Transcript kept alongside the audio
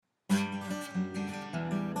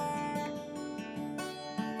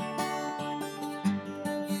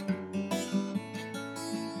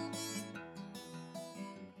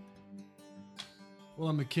Well,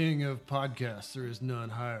 I'm the king of podcasts. There is none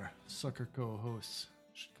higher. Sucker co-hosts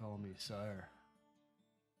should call me sire.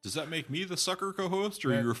 Does that make me the sucker co-host,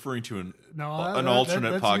 or are you referring to an That's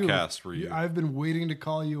alternate podcast you. for you? I've been waiting to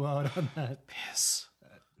call you out on that. Yes.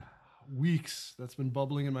 Weeks. That's been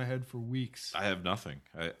bubbling in my head for weeks. I have nothing.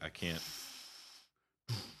 I can't.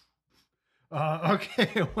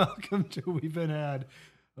 Okay, welcome to We've Been Ad.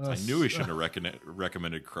 I knew I shouldn't have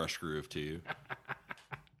recommended Crush Groove to you.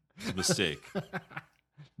 It's a mistake.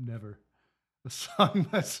 Never. The song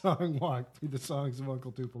by song walk through the songs of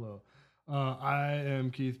Uncle Tupelo. I am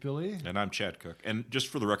Keith Pilley. And I'm Chad Cook. And just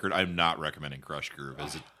for the record, I'm not recommending Crush Groove.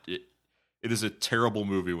 It is a terrible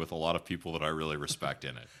movie with a lot of people that I really respect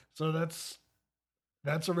in it. So that's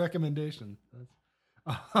a recommendation.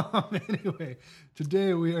 Anyway,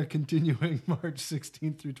 today we are continuing March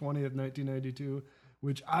 16th through 20th, 1992,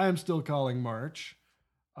 which I am still calling March.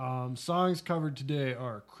 Songs covered today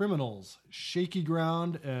are Criminals, Shaky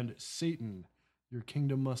Ground, and Satan, Your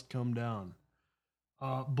Kingdom Must Come Down.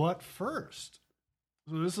 But first,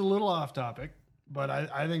 so this is a little off topic, but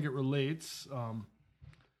I think it relates.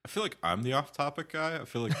 I feel like I'm the off-topic guy. I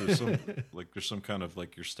feel like there's some kind of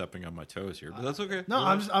like you're stepping on my toes here, but that's okay. No,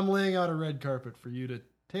 I'm laying out a red carpet for you to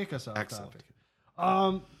take us off Excellent.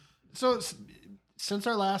 topic. So since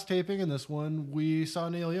our last taping and this one, we saw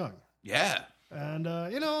Neil Young. Yeah. And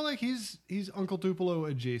he's Uncle Tupelo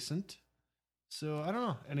adjacent. So I don't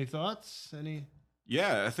know. Any thoughts?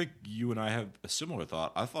 Yeah, I think you and I have a similar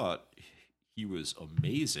thought. I thought he was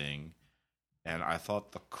amazing, and I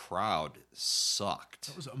thought the crowd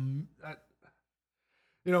sucked. That was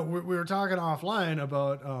we were talking offline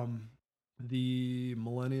about the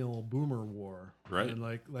Millennial Boomer War, right? And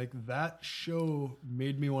like that show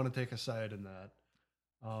made me want to take a side in that,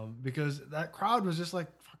 because that crowd was just like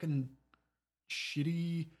fucking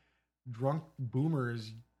shitty, drunk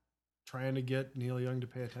boomers trying to get Neil Young to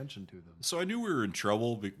pay attention to them. So I knew we were in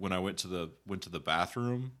trouble when I went to the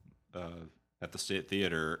bathroom at the State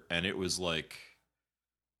Theater, and it was like,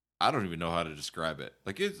 I don't even know how to describe it.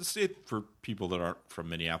 Like, it's the State, for people that aren't from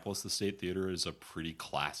Minneapolis, the State Theater is a pretty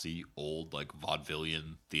classy old like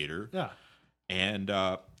vaudevillian theater. Yeah, and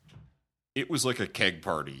it was like a keg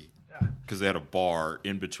party. Because they had a bar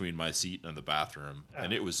in between my seat and the bathroom,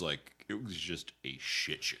 and it was just a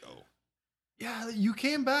shit show. Yeah, you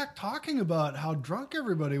came back talking about how drunk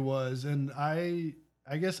everybody was, and I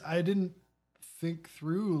guess I didn't think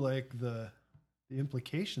through like the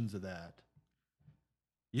implications of that.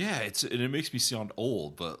 Yeah, and it makes me sound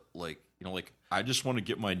old, but I just want to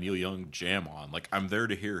get my Neil Young jam on. Like, I'm there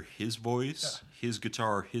to hear his voice, his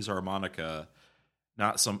guitar, his harmonica,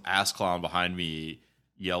 not some ass clown behind me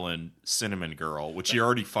yelling Cinnamon Girl, which he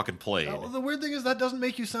already fucking played. Well, the weird thing is that doesn't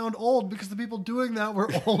make you sound old, because the people doing that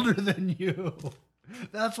were older than you.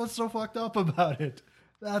 That's what's so fucked up about it.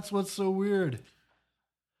 That's what's so weird.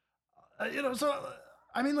 So,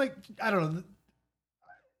 I mean, like, I don't know.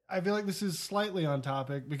 I feel like this is slightly on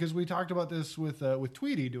topic, because we talked about this with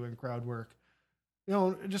Tweety doing crowd work.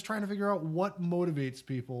 Just trying to figure out what motivates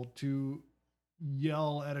people to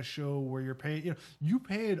yell at a show where you're paying, you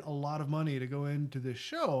paid a lot of money to go into this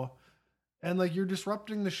show, and like you're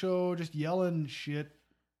disrupting the show, just yelling shit.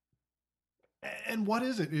 And what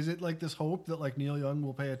is it? Is it like this hope that like Neil Young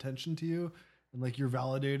will pay attention to you and like you're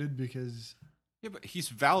validated because... Yeah, but he's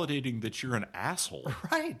validating that you're an asshole.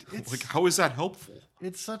 Right. Like, how is that helpful?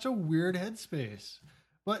 It's such a weird headspace.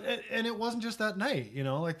 But, and it wasn't just that night,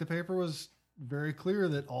 like the paper was very clear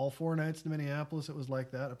that all 4 nights in Minneapolis it was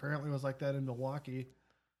like that. Apparently it was like that in Milwaukee.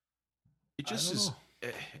 It just is,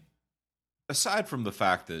 aside from the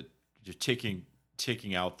fact that you're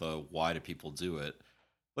taking out the why do people do it,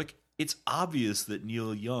 like, it's obvious that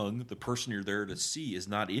Neil Young, the person you're there to see, is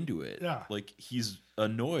not into it. Yeah. Like, he's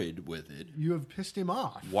annoyed with it. You have pissed him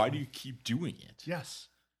off. Why do you keep doing it? Yes.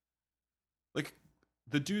 Like,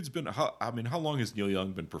 the dude's been, how long has Neil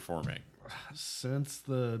Young been performing? Since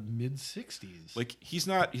the mid 60s. Like, he's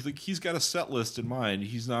got a set list in mind.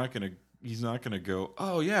 He's not gonna go,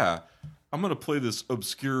 oh yeah, I'm gonna play this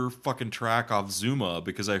obscure fucking track off Zuma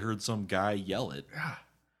because I heard some guy yell it. Yeah.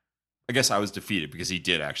 I guess I was defeated because he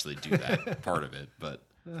did actually do that part of it, but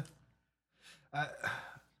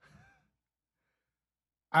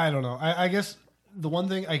I don't know. I guess the one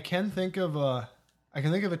thing I can think of a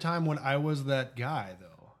time when I was that guy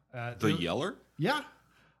though. The yeller? Yeah.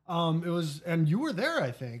 It was, and you were there,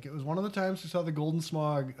 I think. It was one of the times we saw the Golden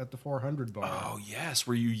Smog at the 400 bar. Oh, yes,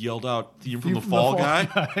 where you yelled out theme from the Fall Guy?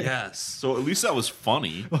 Yes. So at least that was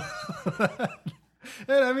funny.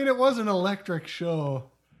 And I mean, it was an electric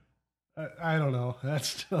show. I don't know. That's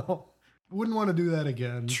still... wouldn't want to do that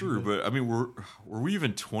again. True, but I mean, were we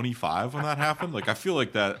even 25 when that happened? Like, I feel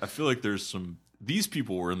like there's some. These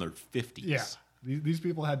people were in their 50s. Yeah, these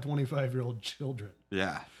people had 25-year-old children.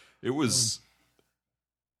 Yeah, it was.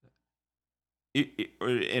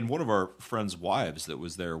 And one of our friends' wives that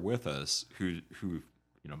was there with us, who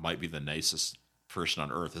might be the nicest person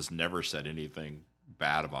on earth, has never said anything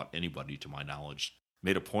bad about anybody to my knowledge,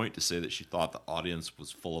 made a point to say that she thought the audience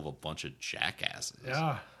was full of a bunch of jackasses.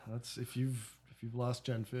 Yeah, that's if you've lost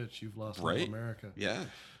Jen Fitch, you've lost right? America. Yeah,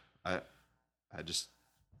 I just,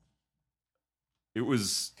 it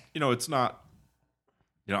was, it's not,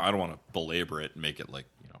 I don't want to belabor it and make it like,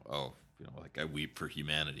 like I weep for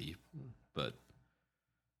humanity, but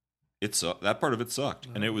that part of it sucked,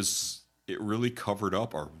 and it really covered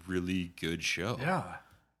up a really good show. Yeah.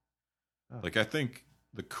 Like, I think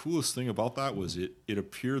the coolest thing about that was it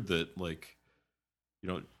appeared that, like,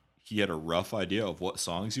 he had a rough idea of what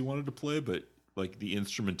songs he wanted to play, but like the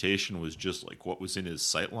instrumentation was just like what was in his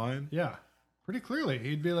sight line. Yeah. Pretty clearly.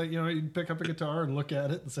 He'd be like, he'd pick up a guitar and look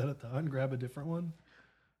at it and set it down, grab a different one.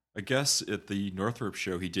 I guess at the Northrop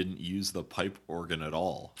show, he didn't use the pipe organ at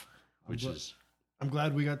all, I'm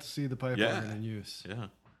glad we got to see the pipe organ in use. Yeah.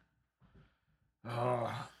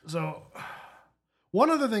 So one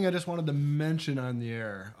other thing I just wanted to mention on the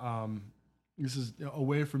air, this is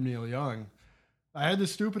away from Neil Young. I had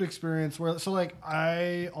this stupid experience where,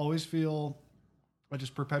 I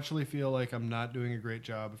just perpetually feel like I'm not doing a great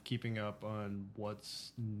job of keeping up on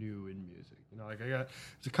what's new in music. There's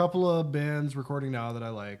a couple of bands recording now that I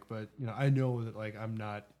like, but I know that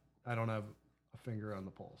I don't have a finger on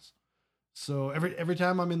the pulse. So every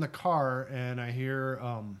time I'm in the car and I hear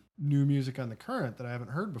new music on The Current that I haven't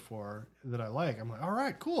heard before that I like, I'm like, all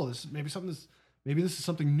right, cool. Maybe this is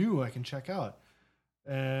something new I can check out.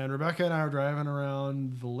 And Rebecca and I were driving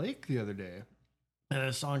around the lake the other day, and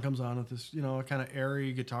a song comes on with this, kind of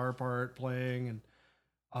airy guitar part playing, and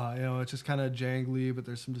it's just kind of jangly, but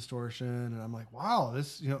there's some distortion, and I'm like, wow,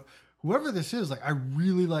 this, whoever this is, like, I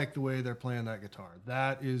really like the way they're playing that guitar.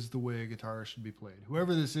 That is the way guitar should be played.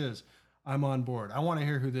 Whoever this is, I'm on board. I want to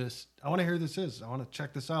hear who this is. I want to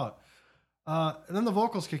check this out. And then the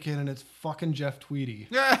vocals kick in, and it's fucking Jeff Tweedy.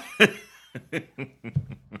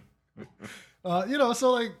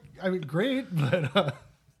 Great, but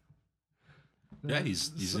yeah,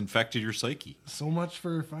 he's infected your psyche. So much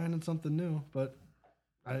for finding something new, but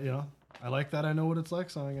I like that. I know what it's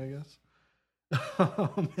like song, I guess.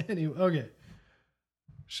 Anyway, okay.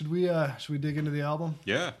 Should we dig into the album?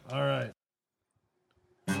 Yeah. All right.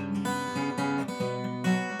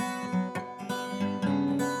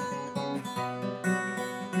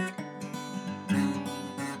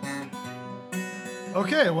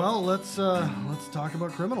 Okay, well, let's talk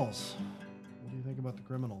about Criminals. What do you think about the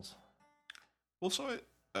Criminals? Well, so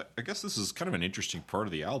I guess this is kind of an interesting part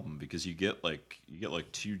of the album because you get like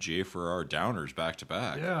two J for our downers back to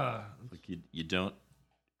back. Yeah, like you don't,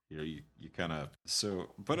 you kind of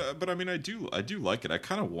but I mean I do like it. I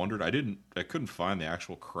kind of wondered I couldn't find the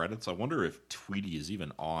actual credits. I wonder if Tweedy is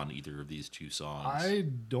even on either of these two songs. I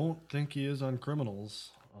don't think he is on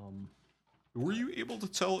Criminals. Were you able to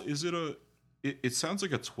tell? Is it a? It sounds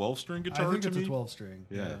like a 12-string guitar. I think to it's me. a 12-string.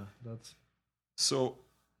 Yeah, that's. So,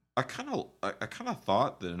 I kind of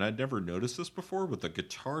thought that, and I'd never noticed this before, but the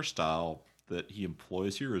guitar style that he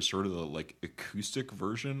employs here is sort of the like acoustic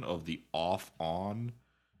version of the off-on,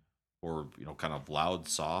 or kind of loud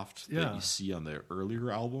soft that you see on the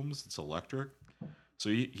earlier albums. It's electric. So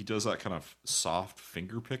he does that kind of soft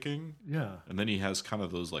finger picking. Yeah, and then he has kind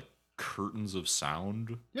of those like curtains of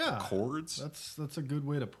sound. Chords. That's a good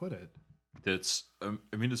way to put it. It's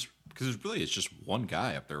it's because it's just one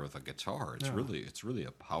guy up there with a guitar. It's really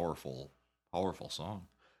a powerful song.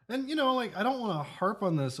 And I don't want to harp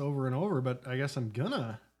on this over and over, but I guess I'm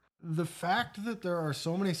gonna. The fact that there are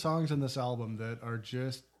so many songs in this album that are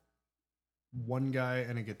just one guy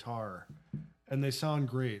and a guitar, and they sound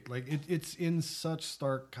great. Like it's in such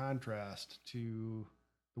stark contrast to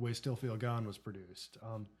the way Still Feel Gone was produced.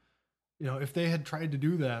 If they had tried to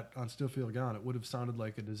do that on Still Feel Gone, it would have sounded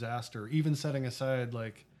like a disaster, even setting aside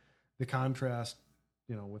like the contrast,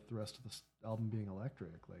 with the rest of the album being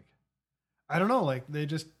electric. Like, I don't know, like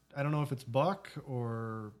I don't know if it's Buck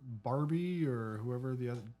or Barbie or whoever the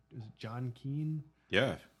other is, John Keane.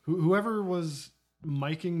 Yeah. Whoever was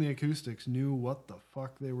miking the acoustics knew what the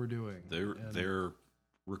fuck they were doing. They're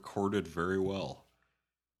recorded very well.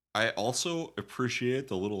 I also appreciate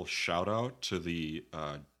the little shout out to the,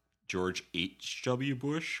 George H.W.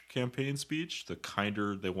 Bush campaign speech,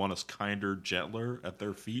 they want us kinder, gentler at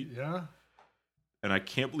their feet. Yeah. and I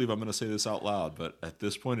can't believe I'm going to say this out loud, but at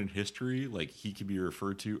this point in history, like he can be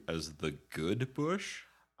referred to as the good Bush.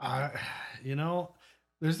 I, you know,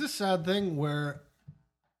 there's this sad thing where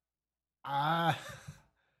I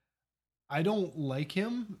don't like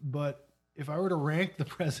him, but if I were to rank the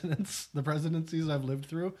presidencies I've lived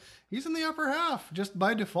through, he's in the upper half just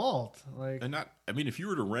by default. Like, And not, I mean, if you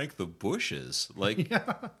were to rank the Bushes, like,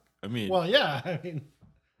 yeah. I mean, Well, yeah. I mean,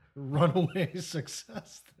 runaway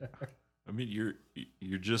success there. I mean,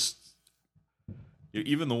 you're just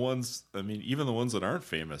even the ones. I mean, even the ones that aren't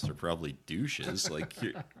famous are probably douches. Like,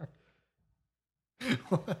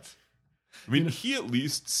 What? I mean, he at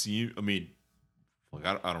least seemed. I mean, like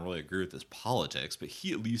I don't really agree with his politics, but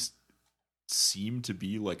he at least seemed to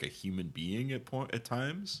be like a human being at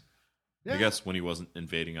times. Yeah. I guess when he wasn't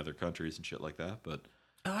invading other countries and shit like that. But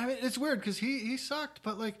I mean, it's weird because he sucked,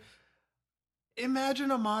 but like,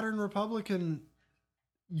 imagine a modern Republican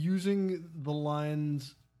using the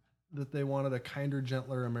lines that they wanted a kinder,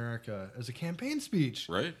 gentler America as a campaign speech.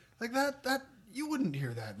 right Like that you wouldn't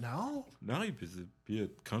hear that now. now, you'd be a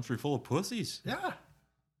country full of pussies. Yeah.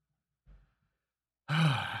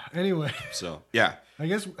 Anyway, So yeah, I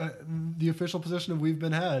guess the official position of We've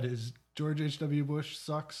Been Had is George H.W. Bush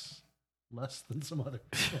sucks less than some other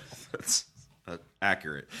people. that's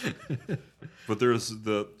accurate. But there's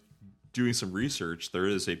doing some research. There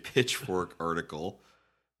is a Pitchfork article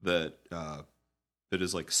that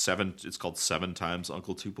is like it's called 7 Times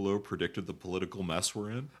Uncle Tupelo Predicted the Political Mess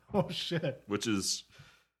We're In, Oh shit. which is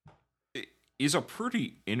a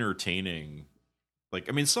pretty entertaining. Like,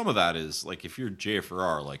 I mean, some of that is like, if you're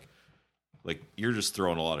JFR, like you're just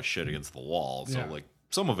throwing a lot of shit against the wall. So Yeah. like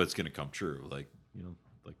some of it's gonna come true. Like, you know,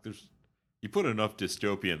 like you put enough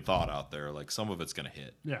dystopian thought out there, like some of it's gonna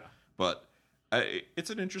hit. Yeah. But it's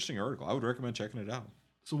an interesting article. I would recommend checking it out.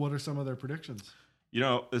 So what are some of their predictions? You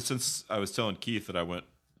know, since I was telling Keith that I went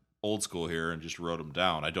old school here and just wrote them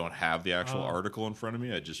down, I don't have the actual article in front of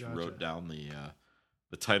me. I just Gotcha. wrote down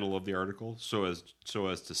the title of the article so as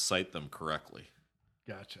to cite them correctly.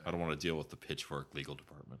 Gotcha. I don't want to deal with the Pitchfork legal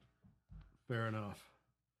department. Fair enough.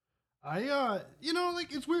 You know,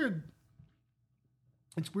 like it's weird.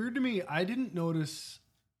 It's weird to me. I didn't notice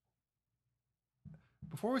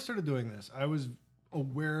before we started doing this. I was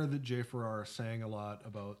aware that Jay Farrar sang a lot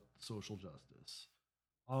about social justice.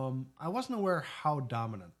 I wasn't aware how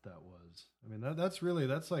dominant that was. I mean,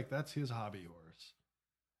 that's his hobby horse.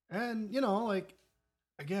 And, you know, like,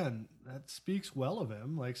 again, that speaks well of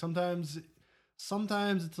him. Like sometimes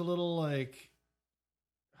it's a little like,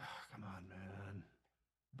 come on, man.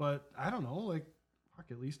 But I don't know, like, fuck,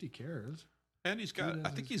 at least he cares. And I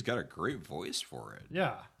think he's got a great voice for it.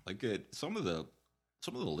 Yeah. Like some of the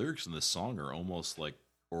lyrics in this song are almost like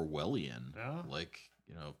Orwellian. Yeah. Like,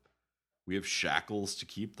 you know, we have shackles to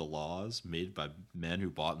keep the laws made by men who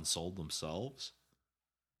bought and sold themselves.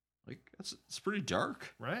 Like it's pretty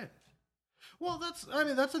dark. Right. Well, that's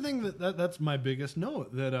the thing that's my biggest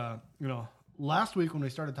note that, you know, last week when we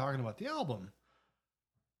started talking about the album,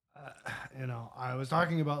 you know, I was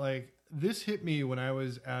talking about like, this hit me when I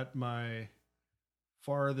was at my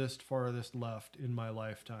farthest left in my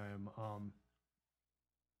lifetime.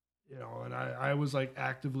 You know, and I was like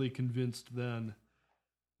actively convinced then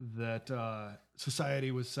that society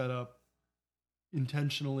was set up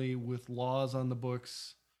intentionally with laws on the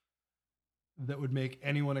books that would make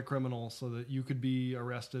anyone a criminal so that you could be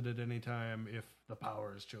arrested at any time if the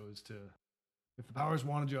powers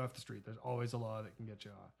wanted you off the street. There's always a law that can get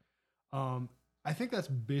you off. I think that's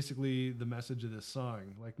basically the message of this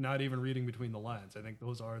song. Like, not even reading between the lines. I think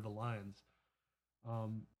those are the lines.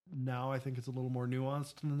 Now I think it's a little more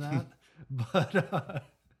nuanced than that, but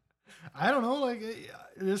I don't know. Like,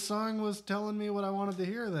 this song was telling me what I wanted to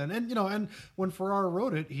hear then. And, you know, and when Farrar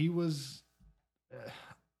wrote it, he was,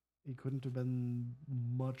 he couldn't have been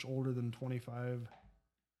much older than 25.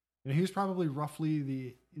 And he was probably roughly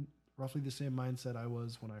the same mindset I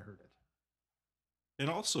was when I heard it. And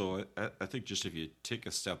also, I think just if you take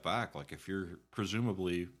a step back, like if you're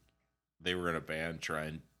presumably they were in a band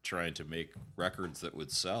trying to make records that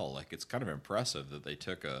would sell, like it's kind of impressive that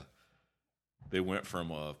they went from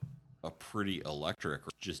a pretty electric,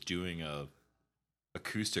 just doing a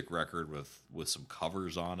acoustic record with some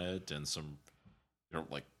covers on it and some, you know,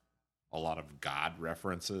 like a lot of God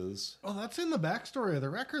references. Well, that's in the backstory of the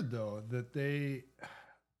record, though, that they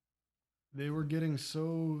were getting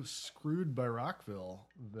so screwed by Rockville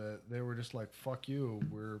that they were just like, "Fuck you,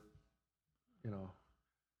 we're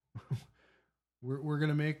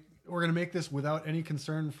gonna make this without any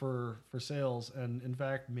concern for sales, and in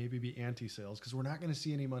fact maybe be anti-sales because we're not gonna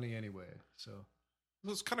see any money anyway." So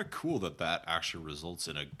It's kind of cool that actually results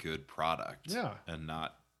in a good product. Yeah. And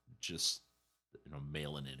not just,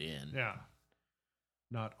 mailing it in. Yeah.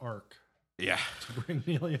 Not ARC. Yeah. To bring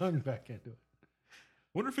Neil Young back into it.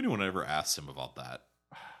 Wonder if anyone ever asked him about that.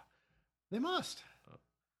 They must.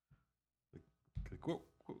 Like,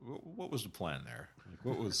 what was the plan there? Like,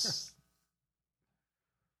 what was...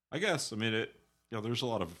 I guess, there's a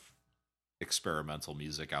lot of experimental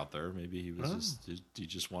music out there. Maybe he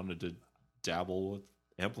just wanted to dabble with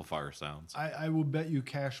amplifier sounds. I will bet you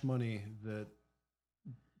cash money that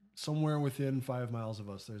somewhere within 5 miles of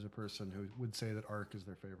us, there's a person who would say that ARC is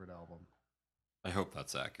their favorite album. I hope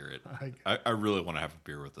that's accurate. I really want to have a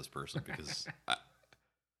beer with this person because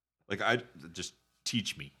I just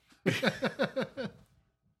teach me.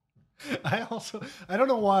 I don't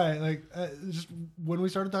know why, just when we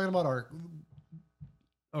started talking about ARC.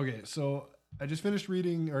 Okay, so I just finished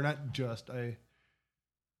reading, or not just, I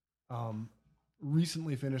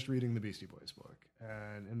recently finished reading the Beastie Boys book.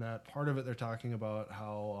 And in that part of it, they're talking about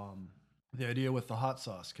how the idea with the Hot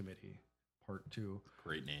Sauce Committee, part 2.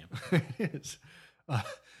 Great name. It is.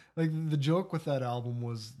 The joke with that album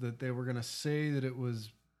was that they were going to say that it was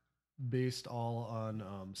based all on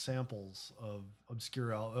samples of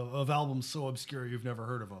obscure of albums so obscure you've never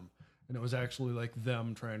heard of them, and it was actually like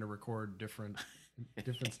them trying to record different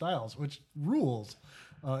styles, which rules.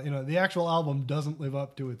 The actual album doesn't live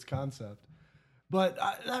up to its concept, but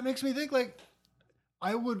that makes me think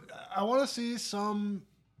I want to see some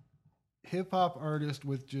hip hop artist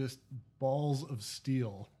with just balls of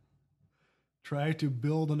steel try to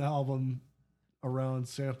build an album around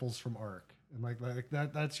samples from ARC. And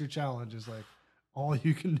that's your challenge, is all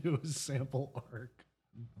you can do is sample ARC.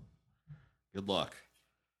 Good luck.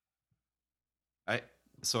 I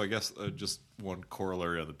guess just one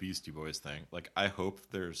corollary of the Beastie Boys thing. I hope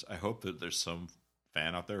that there's some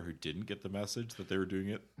fan out there who didn't get the message that they were doing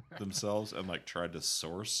it themselves and tried to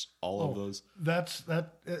source all of those. That's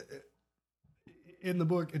in the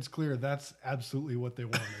book. It's clear that's absolutely what they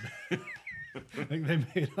wanted.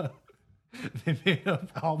 They made up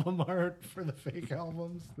album art for the fake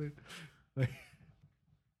albums.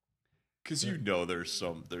 Because there's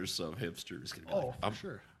some hipsters. For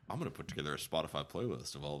sure. I'm gonna put together a Spotify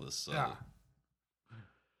playlist of all this. Yeah.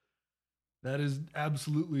 That is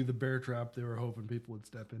absolutely the bear trap they were hoping people would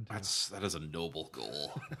step into. That is a noble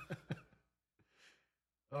goal.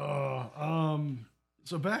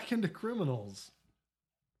 So back into Criminals.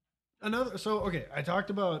 I talked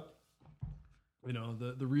about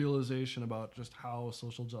the realization about just how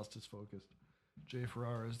social justice focused Jay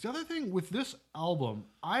Farrar is. The other thing with this album,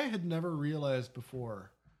 I had never realized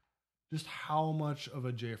before just how much of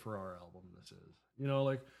a Jay Farrar album this is.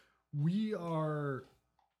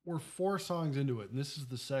 We're 4 songs into it, and this is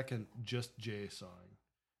the second just Jay song.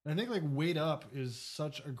 And I think Wait Up is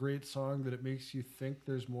such a great song that it makes you think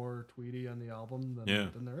there's more Tweedy on the album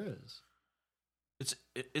than there is.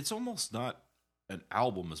 It's almost not an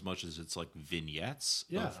album as much as it's vignettes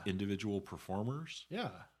of individual performers. Yeah.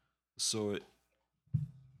 So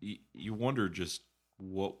you wonder just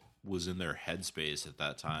what was in their headspace at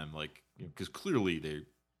that time, because clearly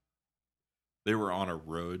they were on a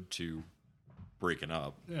road to breaking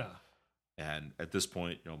up. Yeah. And at this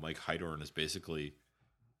point, Mike Heidorn has basically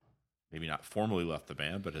maybe not formally left the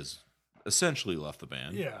band, but has essentially left the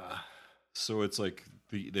band. Yeah. So it's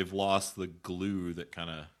they've lost the glue that kind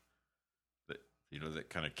of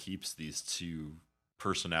keeps these two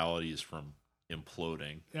personalities from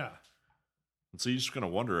imploding. Yeah. And so you're just going to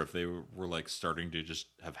wonder if they were starting to just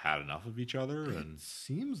have had enough of each other. And it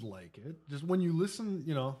seems like it. Just when you listen,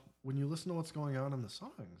 to what's going on in the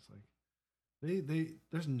songs,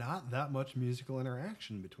 there's not that much musical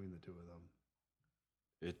interaction between the two of them.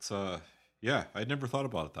 It's I'd never thought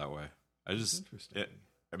about it that way.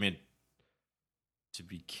 Interesting. To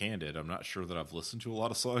be candid, I'm not sure that I've listened to a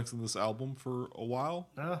lot of songs in this album for a while.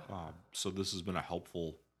 So this has been a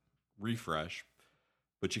helpful refresh.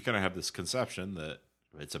 But you kind of have this conception that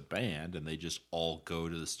it's a band and they just all go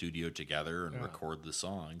to the studio together and record the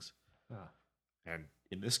songs. And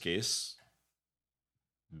in this case,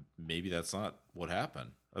 maybe that's not what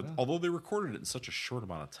happened. Although they recorded it in such a short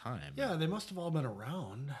amount of time. Yeah, they must have all been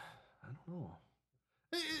around. I don't know.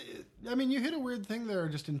 You hit a weird thing there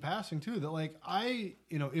just in passing too, that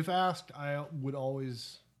if asked, I would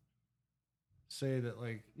always say that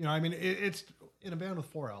it's in a band with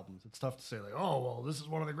 4 albums. It's tough to say oh, well, this is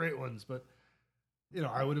one of the great ones. But,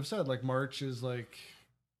 I would have said March is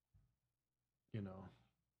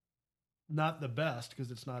not the best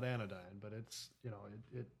because it's not Anodyne, but it's,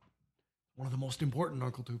 it one of the most important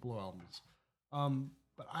Uncle Tupelo albums.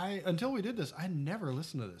 But until we did this, I never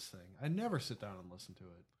listened to this thing. I never sit down and listen to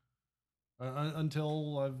it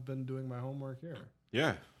until I've been doing my homework here.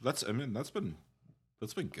 Yeah, that's been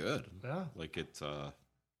good. Yeah, Like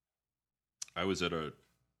I was at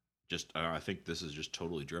I think this is just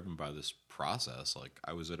totally driven by this process. Like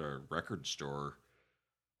I was at a record store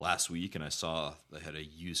last week and I saw they had a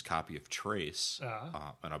used copy of Trace,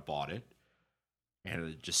 and I bought it, and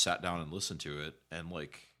I just sat down and listened to it, and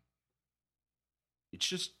like it's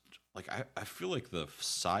just like I feel like the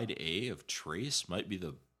side A of Trace might be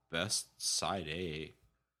the best side A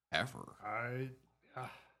ever.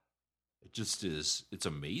 It just is. It's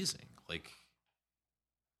amazing. Like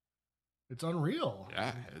it's unreal.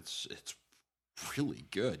 Yeah, it's really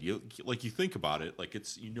good. You think about it, like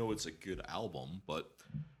it's it's a good album, but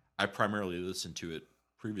I primarily listened to it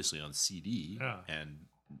previously on CD and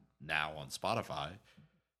now on Spotify.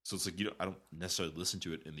 So it's like I don't necessarily listen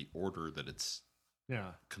to it in the order that it's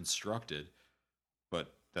constructed,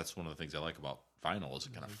 but that's one of the things I like about vinyl is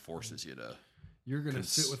it kind of forces you to. You're going to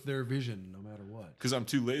sit with their vision no matter what. Because I'm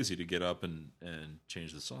too lazy to get up and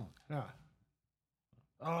change the song. Yeah.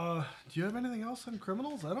 Do you have anything else on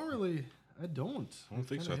Criminals? I don't. I don't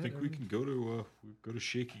think so. I think we can go to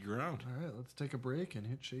Shaky Ground. All right, let's take a break and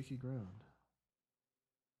hit Shaky Ground.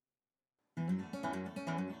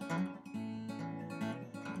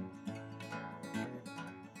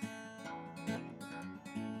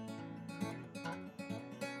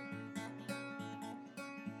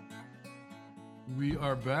 We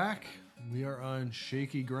are back. We are on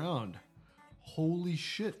Shaky Ground. Holy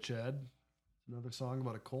shit, Chad. Another song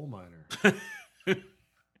about a coal miner.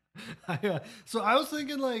 So I was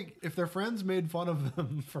thinking, like, if their friends made fun of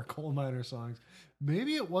them for coal miner songs,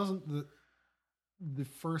 maybe it wasn't the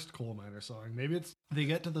first coal miner song. Maybe it's they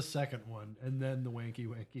get to the second one and then the wanky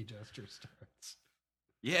wanky gesture starts.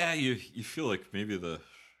 Yeah, you feel like maybe the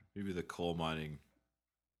coal mining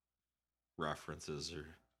references are.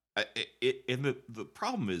 And the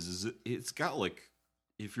problem is it's got like,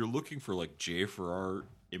 if you're looking for like J for R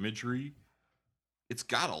imagery, it's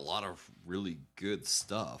got a lot of really good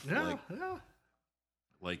stuff. Yeah,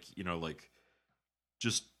 like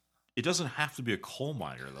just it doesn't have to be a coal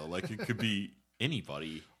miner though. Like it could be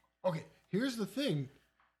anybody. Okay, here's the thing.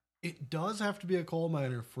 It does have to be a coal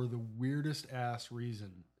miner for the weirdest ass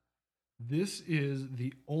reason. This is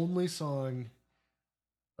the only song,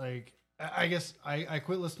 like, I guess I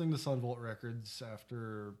quit listening to Sunvolt records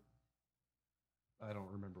after, I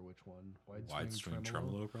don't remember which one. Wide Swing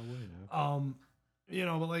Tremolo probably.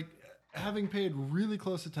 Yeah. But like having paid really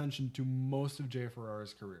close attention to most of Jay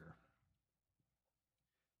Farrar's career,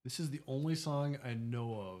 this is the only song I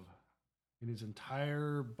know of in his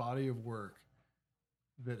entire body of work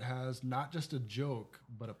that has not just a joke,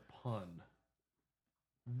 but a pun.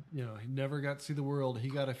 He never got to see the world. He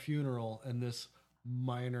got a funeral, and this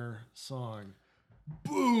minor song.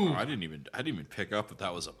 Boom! Oh, I didn't even pick up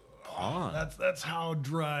that was a pun. That's how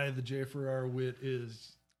dry the Jay Farrar wit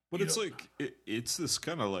is. But it's like it's this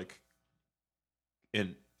kind of like,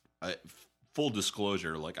 and full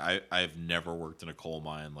disclosure, like I've never worked in a coal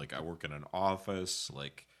mine. Like I work in an office.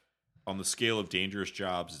 Like on the scale of dangerous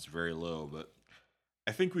jobs, it's very low. But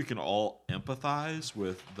I think we can all empathize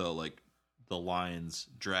with the lines: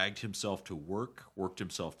 dragged himself to work, worked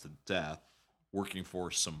himself to death, working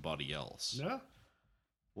for somebody else. Yeah.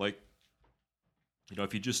 Like,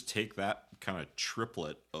 if you just take that kind of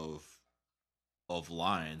triplet of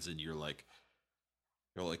lines and you're like,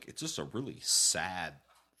 it's just a really sad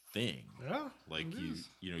thing. Yeah. Like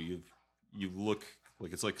you look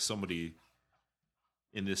like it's like somebody,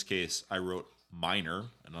 in this case, I wrote minor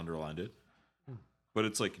and underlined it, but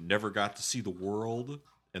it's like never got to see the world.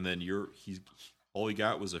 And then all he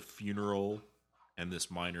got was a funeral and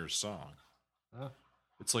this minor song.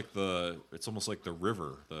 It's like it's almost like The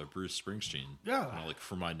River, the Bruce Springsteen. Yeah. Like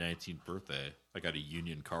for my 19th birthday, I got a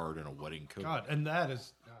union card and a wedding coat. God, and that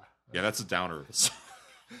is. That's a downer.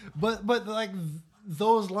 but like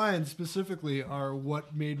those lines specifically are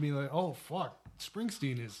what made me like, oh fuck,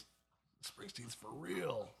 Springsteen's for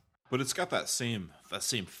real. But it's got that same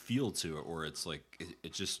feel to it, where it's like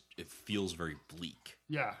it feels very bleak.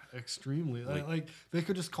 Yeah, extremely. Like they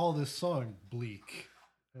could just call this song Bleak,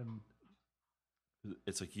 and.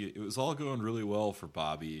 It's like it was all going really well for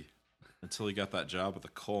Bobby until he got that job at the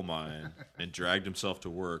coal mine and dragged himself to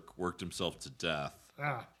work, worked himself to death,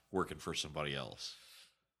 working for somebody else.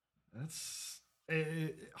 That's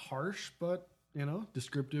harsh, but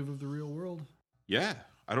descriptive of the real world. Yeah,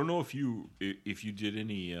 I don't know if you did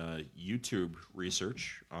any YouTube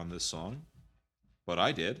research on this song, but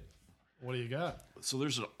I did. What do you got? So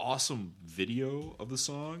there's an awesome video of the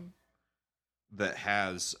song that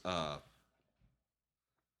has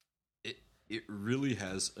it really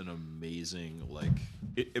has an amazing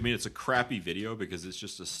I mean, it's a crappy video because it's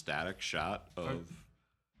just a static shot of,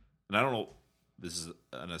 and I don't know, this is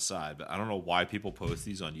an aside, but I don't know why people post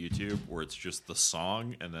these on YouTube where it's just the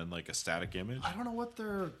song and then like a static image. I don't know what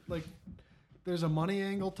they're like. There's a money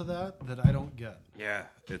angle to that I don't get. Yeah,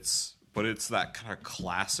 it's that kind of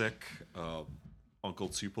classic Uncle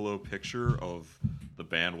Tupelo picture of the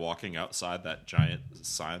band walking outside that giant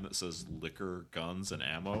sign that says liquor, guns, and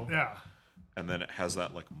ammo. Yeah. And then it has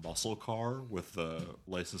that like muscle car with the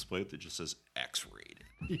license plate that just says X-rated.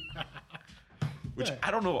 Yeah. Which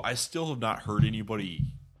I don't know. I still have not heard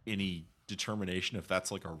any determination if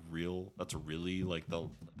that's like that's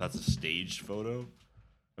a staged photo.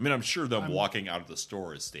 I mean, I'm sure them walking out of the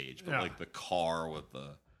store is staged, but like the car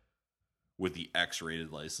with the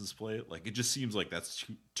X-rated license plate, like it just seems like that's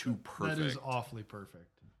too perfect. That is awfully perfect.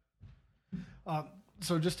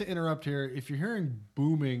 So just to interrupt here, if you're hearing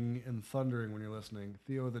booming and thundering when you're listening,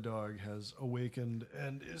 Theo the dog has awakened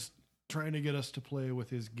and is trying to get us to play with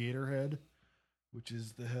his gator head, which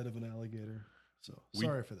is the head of an alligator. So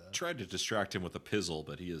sorry for that. Tried to distract him with a pizzle,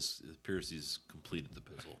 but it appears he's completed the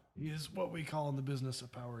pizzle. He is what we call in the business a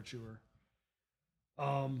power chewer.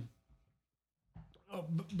 But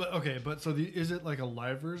so is it like a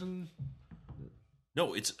live version?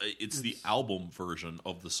 No, it's the album version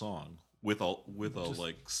of the song with a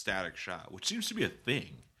like static shot, which seems to be a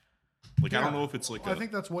thing. Like I don't know if it's like I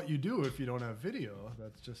think that's what you do if you don't have video.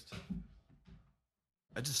 That's just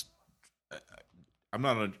I'm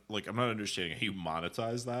not understanding how you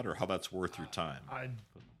monetize that or how that's worth your time.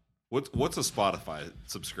 What's a Spotify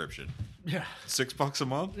subscription? Yeah, $6 a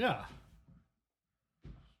month. Yeah,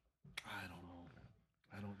 I don't know.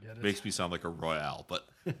 I don't get it. Makes me sound like a royale, but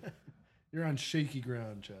you're on shaky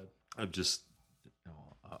ground, Chad.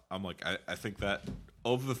 I'm like I think that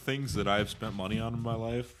of the things that I've spent money on in my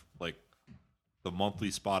life, like the monthly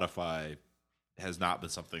Spotify has not been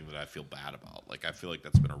something that I feel bad about. Like I feel like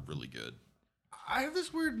that's been a really good. I have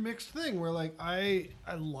this weird mixed thing where like I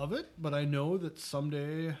love it, but I know that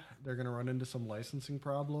someday they're gonna run into some licensing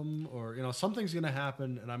problem or something's gonna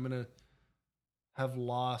happen and I'm gonna have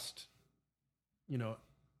lost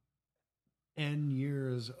N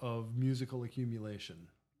years of musical accumulation.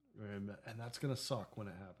 And that's gonna suck when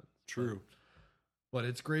it happens. True. But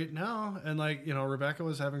it's great now. And like, Rebecca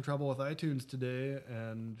was having trouble with iTunes today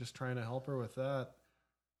and just trying to help her with that.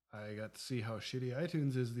 I got to see how shitty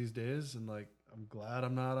iTunes is these days and like I'm glad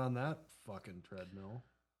I'm not on that fucking treadmill.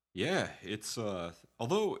 Yeah, it's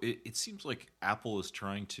although it seems like Apple is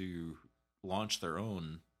trying to launch their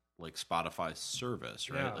own like Spotify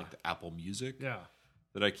service, right? Yeah. Like the Apple Music. Yeah.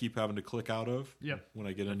 That I keep having to click out of when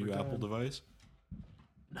I get a new time. Apple device.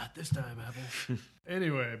 Not this time, Apple.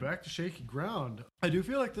 Anyway, back to Shaky Ground. I do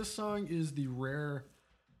feel like this song is the rare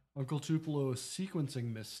Uncle Tupelo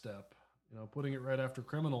sequencing misstep. Putting it right after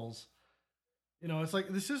Criminals. It's like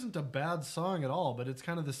this isn't a bad song at all, but it's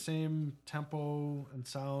kind of the same tempo and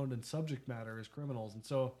sound and subject matter as Criminals. And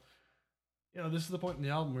so, this is the point in the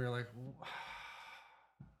album where you're like,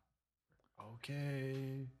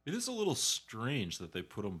 okay. It is a little strange that they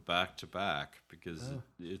put them back to back because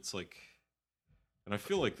it's like, and I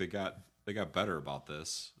feel like they got better about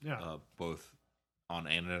this, both on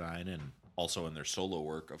Anodyne and also in their solo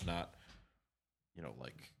work of not,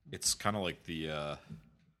 like it's kind of like the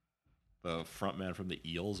frontman from the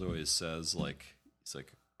Eels always says like he's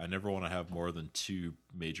like I never want to have more than 2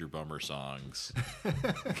 major bummer songs,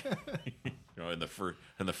 in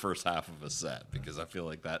the first half of a set because I feel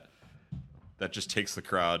like that just takes the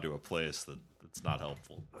crowd to a place that's not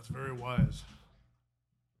helpful. That's very wise.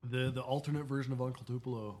 The alternate version of Uncle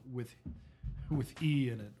Tupelo with E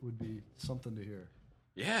in it would be something to hear.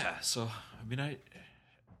 Yeah, so I mean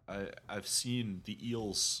I've seen the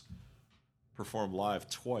Eels perform live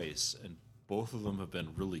twice, and both of them have been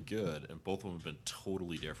really good, and both of them have been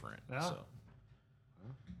totally different. Yeah. So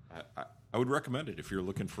I would recommend it if you're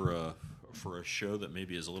looking for a show that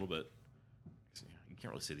maybe is a little bit. You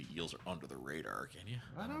can't really say the Eels are under the radar, can you?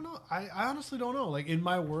 I don't know. I honestly don't know. Like in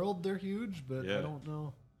my world, they're huge, but I don't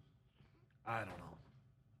know.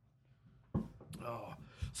 Oh,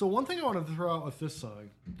 so one thing I wanted to throw out with this song,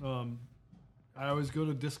 I always go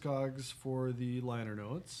to Discogs for the liner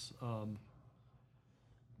notes.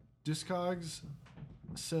 Discogs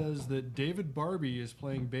says that David Barbie is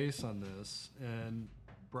playing bass on this, and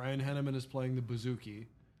Brian Henneman is playing the bouzouki.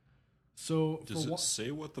 So does it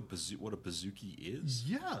say what a bouzouki is?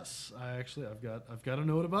 Yes, I've got a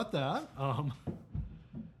note about that.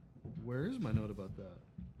 Where is my note about that?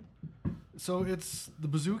 So it's the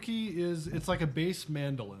bouzouki it's like a bass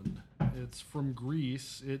mandolin, It's from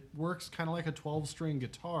Greece. It works kind of like a 12-string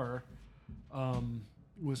guitar.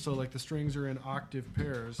 So like the strings are in octave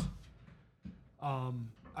pairs.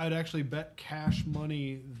 I'd actually bet cash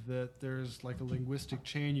money that there's like a linguistic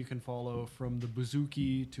chain you can follow from the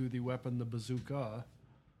bouzouki to the weapon, the bazooka.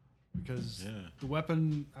 Because the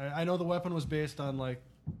weapon, I know the weapon was based on like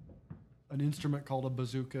an instrument called a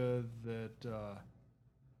bazooka that,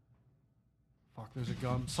 there's a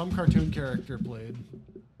gun. Some cartoon character played.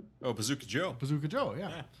 Oh, Bazooka Joe. Bazooka Joe,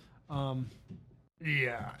 yeah.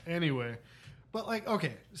 Yeah, anyway. But like,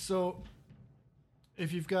 okay, so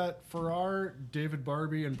if you've got Farrar, David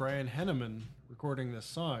Barbie, and Brian Henneman recording this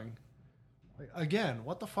song, like, again,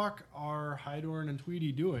 what the fuck are Hydorn and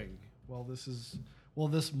Tweedy doing while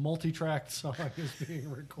this multi-tracked song is being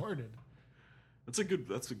recorded? That's a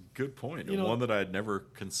good point. You know, one that I had never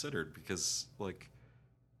considered because like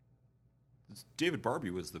David Barbie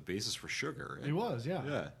was the basis for Sugar. Right? He was, yeah.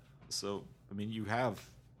 Yeah. So, I mean, you have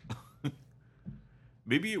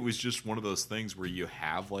maybe it was just one of those things where you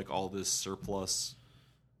have like all this surplus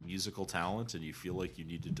musical talent and you feel like you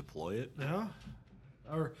need to deploy it. Yeah.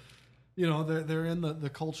 Or, you know, they're in the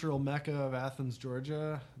cultural mecca of Athens,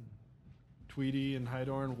 Georgia. Tweedy and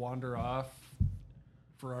Hydorn wander off.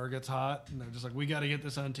 Farrar gets hot, and they're just like, we got to get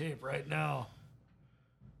this on tape right now.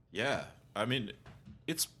 Yeah. I mean,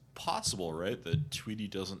 it's possible, right, that Tweedy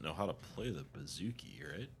doesn't know how to play the bouzouki,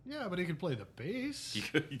 right? Yeah, but he can play the bass. He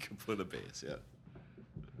can play the bass, yeah.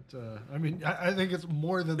 But, I mean, I think it's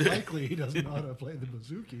more than likely he doesn't know how to play the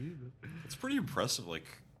bouzouki. But. It's pretty impressive, like,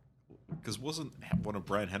 because wasn't one of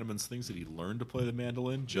Brian Henneman's things that he learned to play the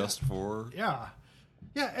mandolin just for... Yeah.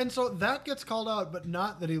 Yeah, and so that gets called out, but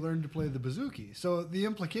not that he learned to play the bouzouki. So the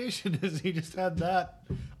implication is he just had that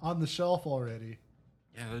on the shelf already.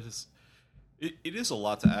 Yeah, that is... It is a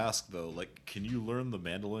lot to ask, though. Like, can you learn the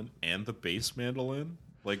mandolin and the bass mandolin?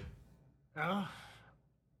 Like, I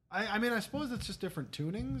mean, I suppose it's just different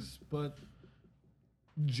tunings, but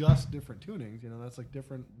just different tunings. You know, that's like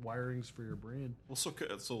different wirings for your brain. Well,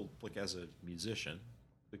 so like as a musician,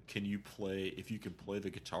 can you play? If you can play the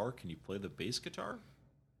guitar, can you play the bass guitar?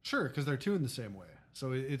 Sure, because they're tuned the same way,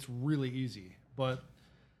 so it's really easy. But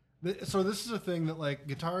so this is a thing that like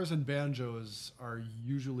guitars and banjos are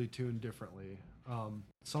usually tuned differently.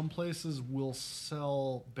 Some places will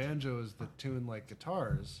sell banjos that tune like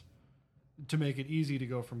guitars to make it easy to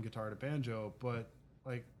go from guitar to banjo, but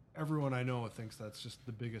like everyone I know thinks that's just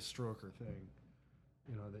the biggest stroker thing.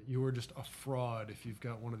 You know, that you are just a fraud if you've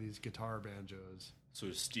got one of these guitar banjos. So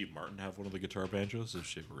does Steve Martin have one of the guitar banjos? Or does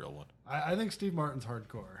she have a real one? I think Steve Martin's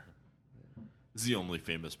hardcore. He's the only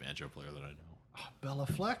famous banjo player that I know. Oh, Bella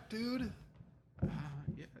Fleck, dude.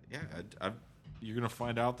 You're gonna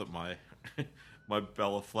find out that my my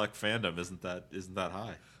Bella Fleck fandom isn't that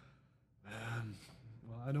high. Man,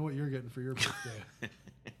 well, I know what you're getting for your birthday.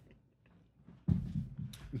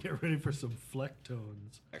 Get ready for some Fleck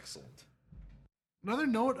tones. Excellent. Another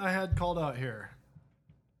note I had called out here.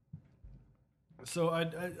 So I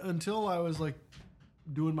until I was like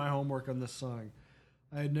doing my homework on this song,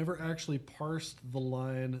 I had never actually parsed the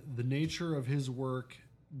line, the nature of his work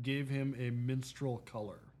gave him a minstrel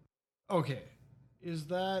color. Okay. Is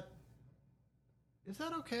that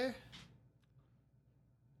okay?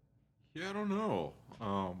 Yeah, I don't know.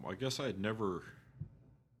 I guess I'd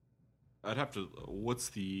have to, what's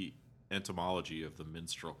the etymology of the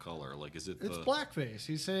minstrel color? Like, is it It's blackface.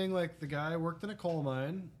 He's saying like the guy worked in a coal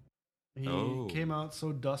mine. He came out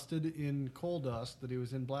so dusted in coal dust that he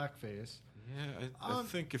was in blackface. Yeah, I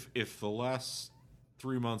think if the last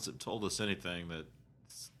 3 months have told us anything, that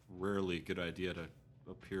it's rarely a good idea to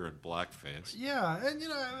appear in blackface. Yeah, and you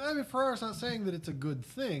know, I mean, Farrar's not saying that it's a good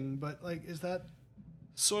thing, but like, is that?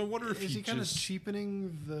 So I wonder if he kind of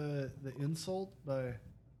cheapening the insult by?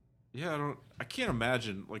 Yeah, I can't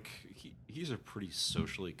imagine. Like he's a pretty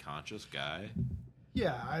socially conscious guy.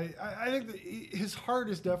 Yeah, I think that his heart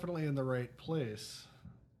is definitely in the right place.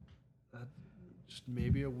 That just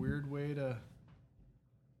maybe a weird way to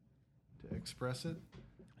express it.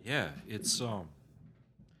 Yeah, it's I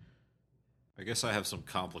guess I have some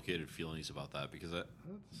complicated feelings about that because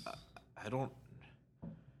I don't.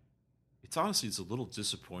 It's a little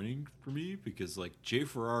disappointing for me because like Jay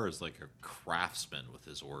Farrar is like a craftsman with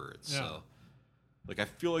his words. Yeah. So like I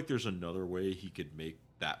feel like there's another way he could make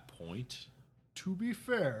that point. To be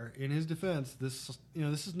fair, in his defense, this is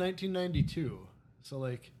 1992, so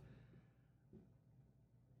like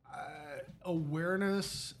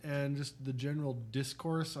awareness and just the general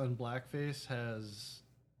discourse on blackface has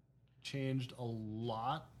changed a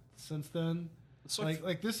lot since then.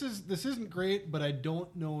 Like this isn't great, but I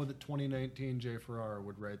don't know that 2019 Jay Farrar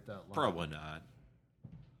would write that line. Probably not.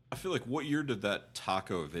 I feel like what year did that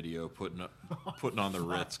taco video putting on the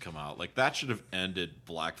Ritz come out? Like that should have ended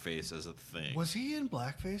blackface as a thing. Was he in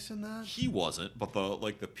blackface in that? He wasn't, but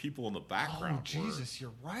the people in the background. Oh Jesus,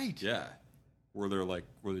 you're right. Yeah, where they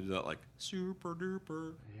do that like super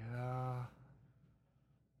duper. Yeah.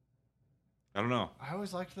 I don't know. I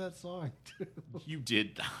always liked that song too. You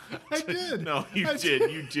did not. I did. No, you I did.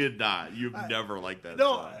 did. You did not. You've never liked that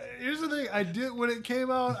No, song. here's the thing. I did when it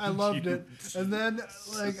came out. I loved it, and then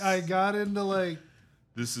like I got into like.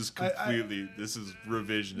 This is completely. This is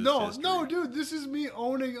revisionist. history. No, dude. This is me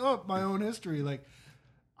owning up my own history. Like,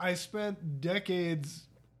 I spent decades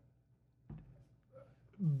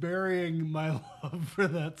burying my love for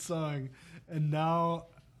that song, and now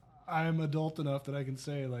I'm adult enough that I can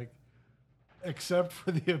say like. Except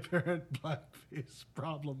for the apparent blackface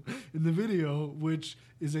problem in the video, which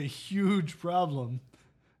is a huge problem.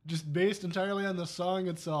 Just based entirely on the song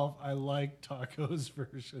itself, I like Taco's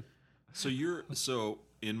version. So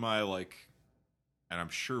in my like, and I'm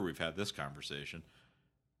sure we've had this conversation,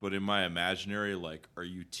 but in my imaginary, like, are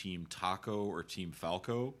you Team Taco or Team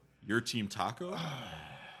Falco? You're Team Taco?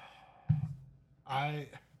 I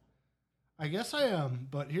guess I am,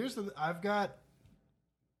 but here's the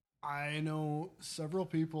I know several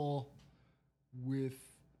people with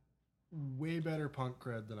way better punk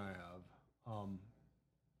cred than I have,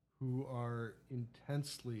 who are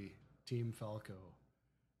intensely Team Falco.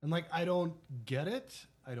 And like, I don't get it.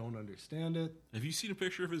 I don't understand it. Have you seen a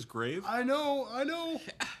picture of his grave? I know.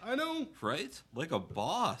 Right? Like a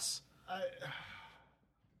boss.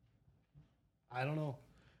 I don't know.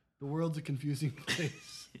 The world's a confusing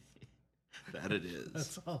place. That it is.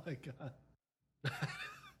 That's all I got.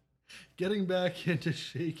 Getting back into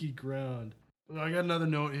Shaky Ground. I got another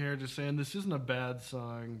note here just saying this isn't a bad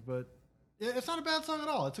song, but it's not a bad song at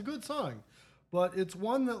all. It's a good song. But it's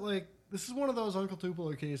one that, like, this is one of those Uncle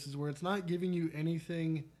Tupelo cases where it's not giving you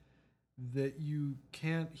anything that you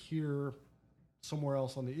can't hear somewhere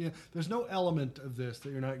else on the... There's no element of this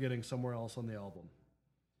that you're not getting somewhere else on the album.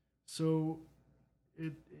 So,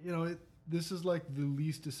 this is like the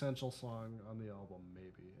least essential song on the album,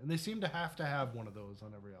 maybe. And they seem to have one of those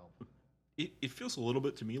on every album. It feels a little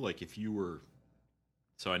bit to me like if you were...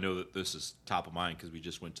 So I know that this is top of mind because we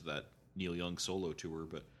just went to that Neil Young solo tour,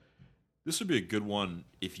 but this would be a good one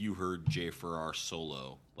if you heard Jay Farrar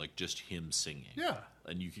solo, like just him singing. Yeah.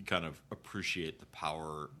 And you could kind of appreciate the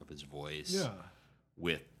power of his voice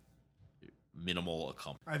with minimal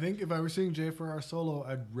accompaniment. I think if I were seeing Jay Farrar solo,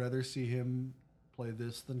 I'd rather see him play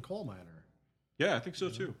this than Coal Miner. Yeah, I think so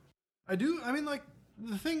too. I do. I mean, like,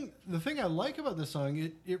 the thing I like about this song,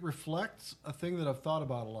 it reflects a thing that I've thought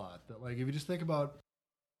about a lot. That, like, if you just think about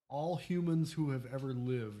all humans who have ever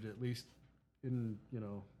lived, at least in,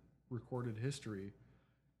 recorded history,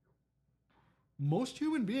 most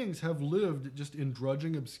human beings have lived just in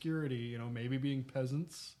drudging obscurity, maybe being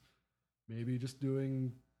peasants, maybe just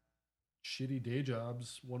doing shitty day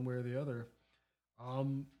jobs one way or the other.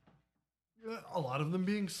 A lot of them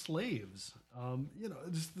being slaves.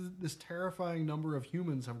 Just this terrifying number of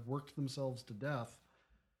humans have worked themselves to death.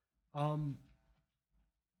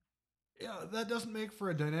 That doesn't make for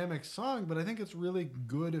a dynamic song, but I think it's really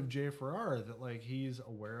good of Jay Farrar that, like, he's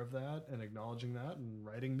aware of that and acknowledging that and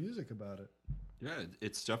writing music about it. Yeah,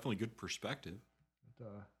 it's definitely good perspective.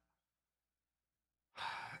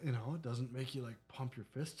 It doesn't make you, like, pump your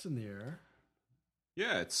fists in the air.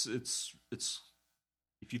 Yeah, it's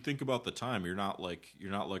if you think about the time, you're not like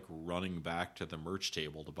running back to the merch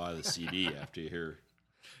table to buy the CD after you hear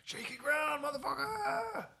Shaky Ground,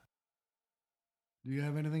 motherfucker. Do you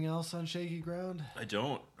have anything else on Shaky Ground? I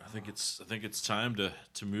don't. I think it's time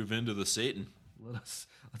to move into the Satan. Let's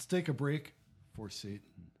take a break for Satan.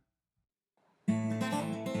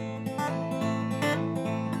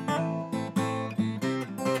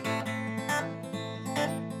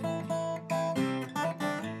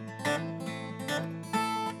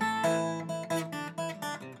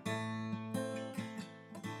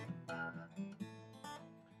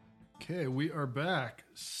 Okay, we are back.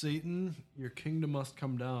 Satan, your kingdom must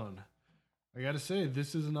come down. I gotta say,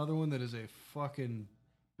 this is another one that is a fucking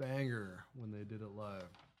banger when they did it live.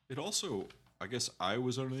 It also, I guess I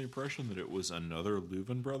was under the impression that it was another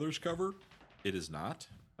Louvin Brothers cover. It is not.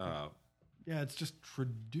 Yeah, it's just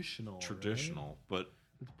traditional. Right? But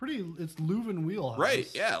it's Louvin Wheelhouse. Right,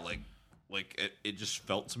 yeah, like it just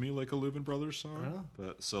felt to me like a Louvin Brothers song. Yeah.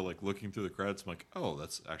 But so like looking through the credits, I'm like, oh,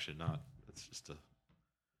 that's actually not. That's just a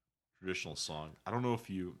traditional song. I don't know if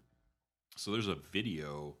you... So there's a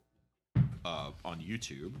video on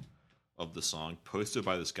YouTube of the song posted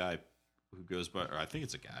by this guy who goes by... Or I think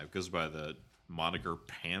it's a guy who goes by the moniker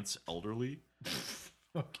Pants Elderly.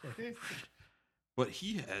 Okay. But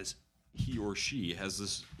he or she has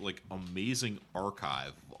this like amazing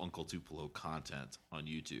archive of Uncle Tupelo content on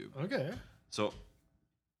YouTube. Okay. So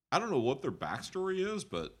I don't know what their backstory is,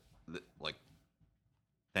 but like,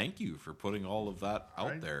 thank you for putting all of that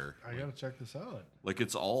out there. I gotta check this out. Like,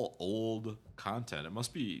 it's all old content. It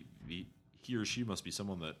must be he or she must be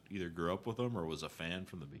someone that either grew up with them or was a fan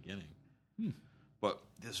from the beginning. But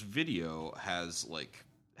this video has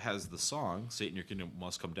the song "Satan, Your Kingdom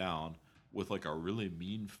Must Come Down" with like a really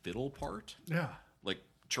mean fiddle part, Yeah. like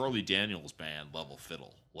Charlie Daniels band level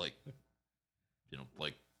fiddle. Like,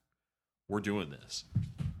 like we're doing this,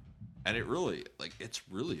 and it's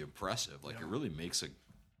really impressive. Like, it really makes a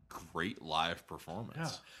great live performance. Yeah.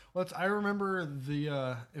 Well, I remember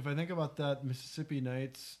if I think about that Mississippi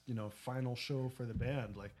Nights, final show for the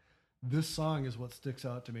band, like this song is what sticks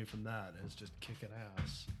out to me from that. It's just kicking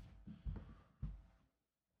ass.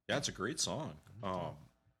 Yeah, it's a great song.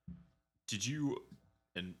 Did you,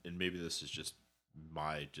 and maybe this is just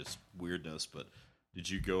my weirdness, but did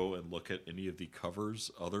you go and look at any of the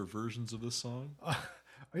other versions of this song?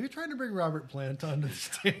 Are you trying to bring Robert Plant onto the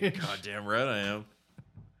stage? Goddamn right I am.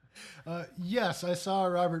 Yes, I saw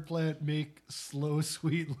Robert Plant make "Slow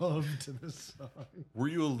Sweet Love" to this song. Were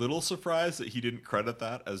you a little surprised that he didn't credit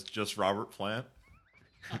that as just Robert Plant?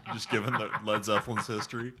 Just given the Led Zeppelin's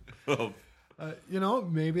history of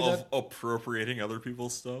maybe that appropriating other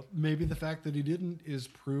people's stuff. Maybe the fact that he didn't is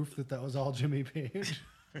proof that was all Jimmy Page.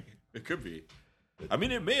 It could be. I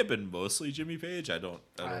mean, it may have been mostly Jimmy Page. I don't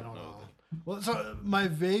know. Well, so my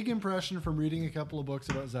vague impression from reading a couple of books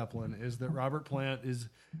about Zeppelin is that Robert Plant is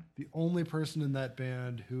the only person in that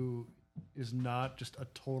band who is not just a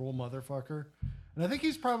total motherfucker. And I think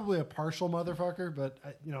he's probably a partial motherfucker, but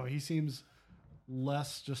he seems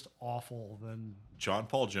less just awful than John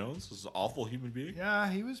Paul Jones is an awful human being. Yeah,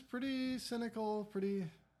 he was pretty cynical, Nothing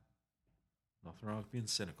wrong with being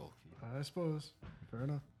cynical, I suppose. Fair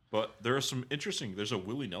enough. But there's a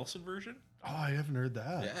Willie Nelson version. Oh, I haven't heard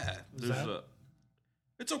that. Yeah,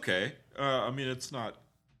 it's okay. I mean, it's not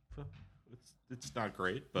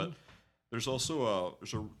great, but there's also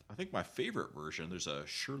I think my favorite version. There's a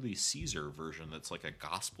Shirley Caesar version that's like a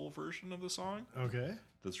gospel version of the song. Okay,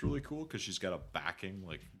 that's really cool because she's got a backing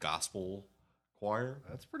like gospel choir.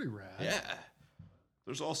 That's pretty rad. Yeah.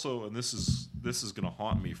 There's also, and this is going to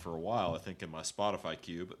haunt me for a while, I think, in my Spotify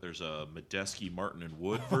queue, but there's a Medeski, Martin, and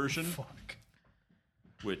Wood version. Fuck.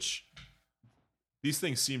 Which these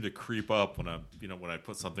things seem to creep up when I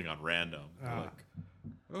put something on random.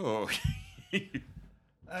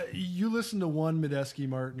 You listen to one Medeski,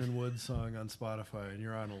 Martin, and Wood song on Spotify, and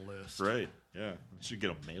you're on a list. Right. Yeah. I should get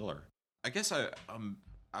a mailer. I guess I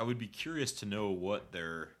would be curious to know what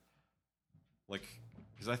they're like.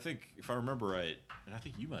 Because I think, if I remember right, and I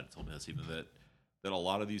think you might have told me this even, that a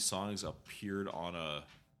lot of these songs appeared on a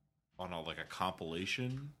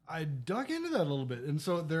compilation. I dug into that a little bit, and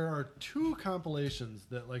so there are two compilations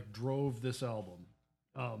that like drove this album.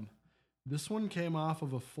 This one came off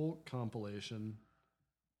of a folk compilation.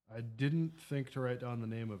 I didn't think to write down the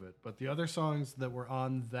name of it, but the other songs that were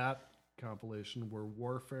on that compilation were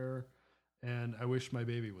 "Warfare" and "I Wish My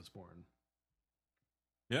Baby Was Born."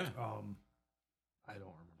 Yeah. I don't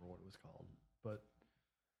remember what it was called, but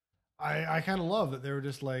I kind of love that they were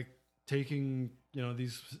just like taking,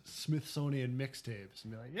 these Smithsonian mixtapes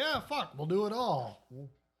and be like, yeah, fuck, we'll do it all.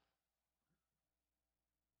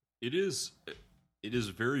 It is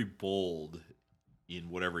very bold in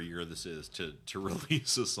whatever year this is to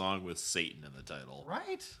release a song with Satan in the title.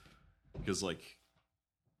 Right? Because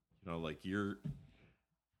you're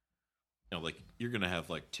going to have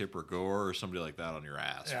like Tipper Gore or somebody like that on your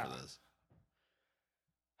ass for this.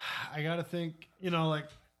 I gotta think,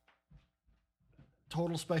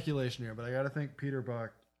 total speculation here, but I gotta think Peter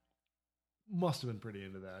Buck must have been pretty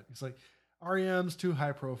into that. It's like, REM's too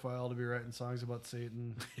high profile to be writing songs about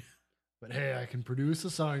Satan, but hey, I can produce a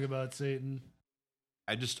song about Satan.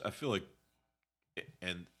 I feel like,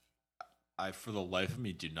 and I, for the life of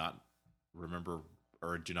me, do not remember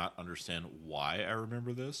or do not understand why I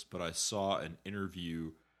remember this, but I saw an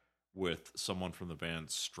interview with someone from the band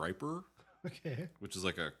Stryper. Okay. Which is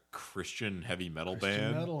like a Christian heavy metal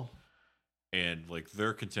band. Metal. And like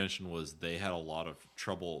their contention was they had a lot of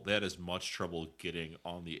trouble. They had as much trouble getting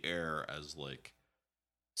on the air as like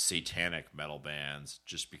satanic metal bands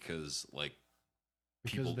just because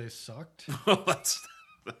they sucked. That's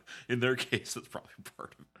in their case. That's probably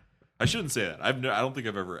part of it. I shouldn't say that. I don't think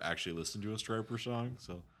I've ever actually listened to a Stryper song,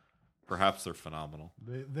 so perhaps they're phenomenal.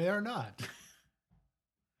 They are not.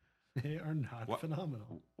 They are not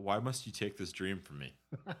phenomenal. Why must you take this dream from me?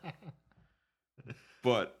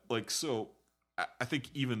 But I think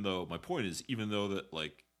even though my point is, even though that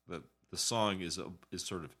like the song is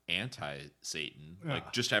sort of anti-Satan,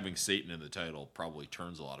 like just having Satan in the title probably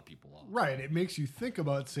turns a lot of people off. Right. It makes you think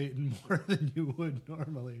about Satan more than you would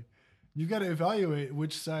normally. You got to evaluate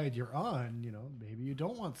which side you're on. You know, maybe you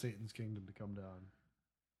don't want Satan's kingdom to come down.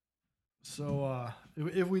 So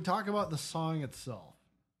if we talk about the song itself,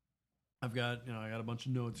 I got a bunch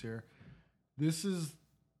of notes here. This is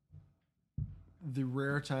the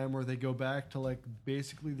rare time where they go back to like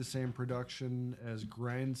basically the same production as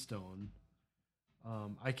Grindstone.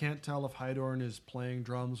 I can't tell if Heidorn is playing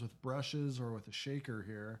drums with brushes or with a shaker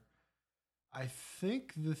here. I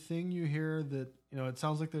think the thing you hear that, it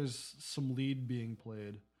sounds like there's some lead being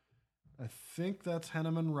played. I think that's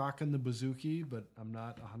Henneman rocking the bouzouki, but I'm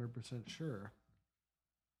not 100% sure.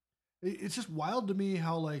 It's just wild to me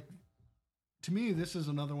how, like, to me, this is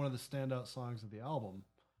another one of the standout songs of the album.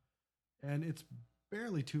 And it's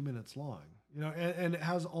barely 2 minutes long, and it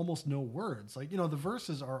has almost no words. Like, the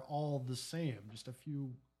verses are all the same, just a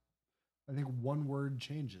few, I think, one word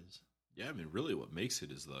changes. Yeah, I mean, really, what makes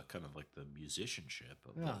it is the kind of like the musicianship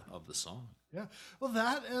of the song. Yeah, well,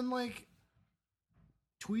 that and like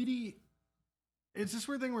Tweedy, it's this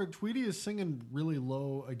weird thing where Tweedy is singing really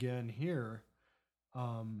low again here,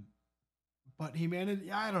 but he managed.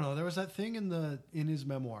 Yeah, I don't know. There was that thing in his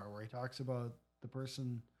memoir where he talks about the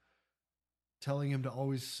person telling him to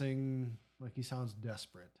always sing like he sounds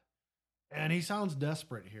desperate. And he sounds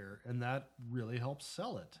desperate here, and that really helps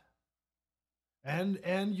sell it.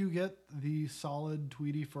 And you get the solid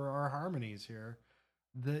Tweedy for our harmonies here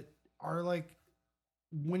that are like,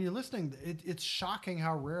 when you're listening, it's shocking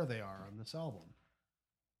how rare they are on this album.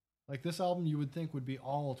 Like, this album you would think would be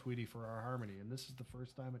all Tweedy for our harmony, and this is the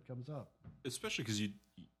first time it comes up. Especially because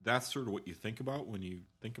that's sort of what you think about when you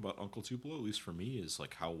think about Uncle Tupelo, at least for me, is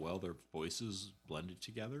like how well their voices blended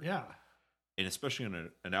together. Yeah. And especially on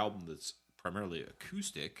an album that's primarily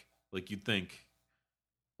acoustic, like you'd think,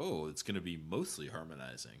 oh, it's going to be mostly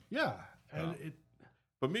harmonizing. Yeah. And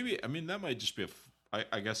but maybe, I mean, that might just be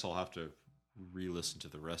I guess I'll have to re-listen to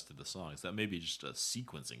the rest of the songs. That may be just a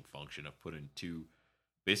sequencing function of putting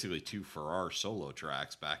basically two Farrar solo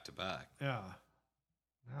tracks back to back. Yeah.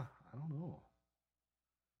 Yeah, I don't know.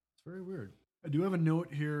 It's very weird. I do have a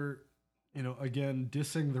note here, again,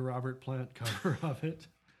 dissing the Robert Plant cover of it.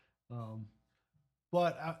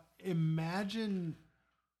 But imagine,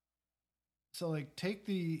 so like take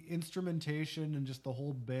the instrumentation and just the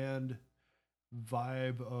whole band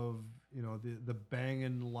vibe of, the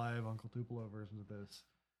banging live Uncle Tupelo version of this.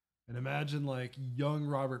 And imagine like young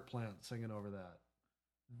Robert Plant singing over that.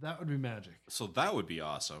 That would be magic. So that would be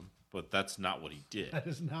awesome, but that's not what he did. That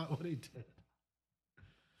is not what he did.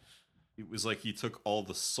 It was like he took all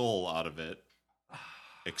the soul out of it,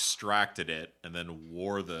 extracted it, and then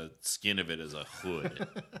wore the skin of it as a hood.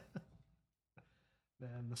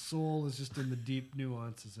 Man, the soul is just in the deep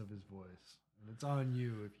nuances of his voice. And it's on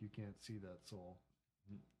you if you can't see that soul.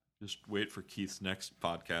 Just wait for Keith's next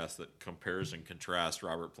podcast that compares and contrasts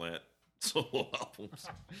Robert Plant solo albums.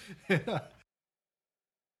 Yeah.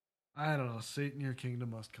 I don't know. Satan, your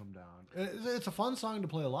kingdom must come down. It's a fun song to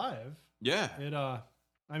play live. Yeah.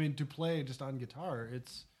 To play just on guitar,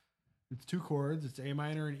 it's two chords. It's A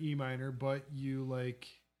minor and E minor, but you like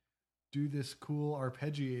do this cool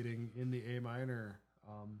arpeggiating in the A minor.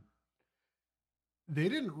 They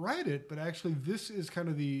didn't write it, but actually this is kind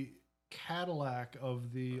of the Cadillac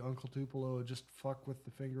of the Uncle Tupelo. Just fuck with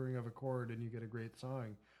the fingering of a chord and you get a great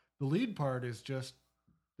song. The lead part is just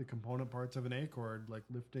the component parts of an A chord, like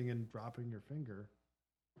lifting and dropping your finger.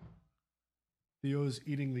 Theo's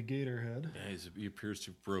eating the gator head. Yeah, he appears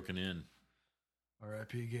to have broken in.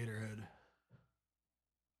 R.I.P. Gatorhead.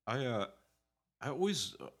 I'm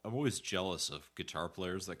always jealous of guitar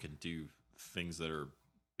players that can do things that are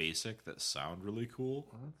basic that sound really cool.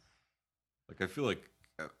 What? Like I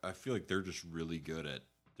feel like they're just really good at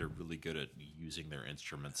using their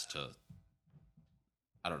instruments to,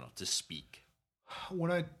 I don't know, to speak.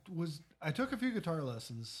 When I took a few guitar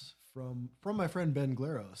lessons from my friend Ben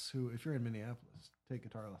Glaros, who, if you're in Minneapolis, take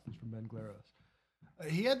guitar lessons from Ben Glaros.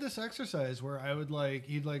 He had this exercise where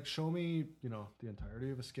he'd show me, the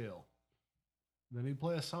entirety of a scale. Then he'd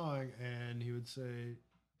play a song and he would say,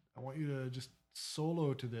 I want you to just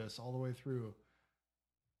solo to this all the way through.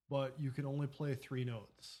 But you can only play 3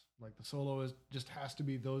 notes. Like the solo just has to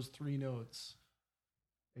be those 3 notes.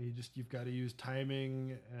 And you've got to use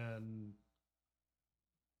timing and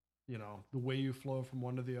the way you flow from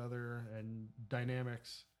one to the other and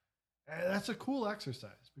dynamics. And that's a cool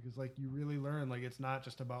exercise because you really learn, it's not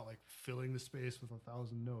just about filling the space with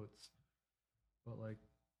 1,000 notes, but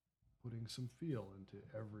putting some feel into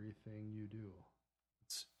everything you do.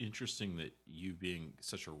 It's interesting that you being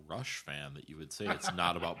such a Rush fan that you would say it's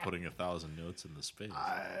not about putting 1,000 notes in the space.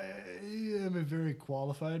 I am a very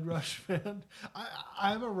qualified Rush fan.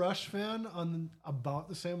 I'm a Rush fan on about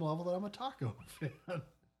the same level that I'm a Taco fan.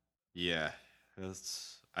 Yeah,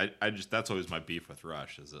 that's always my beef with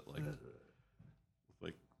Rush. Is it like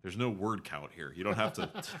there's no word count here. You don't have to.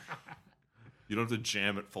 You don't have to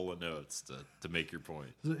jam it full of notes to make your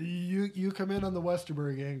point. So you come in on the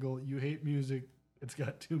Westerberg angle. You hate music. It's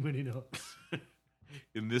got too many notes.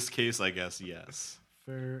 In this case, I guess yes.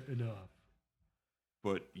 Fair enough.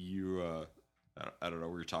 But you, I don't know.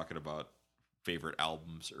 We were talking about favorite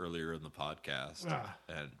albums earlier in the podcast,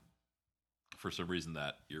 and for some reason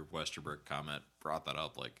that your Westerberg comment brought that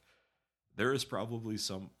up. Like, there is probably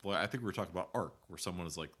some. Well, I think we were talking about Arc, where someone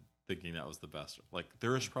is like thinking that was the best. Like,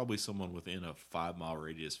 there is probably someone within a 5-mile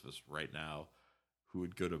radius of us right now who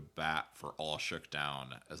would go to bat for All Shook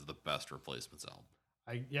Down as the best Replacements album.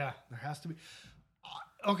 There has to be.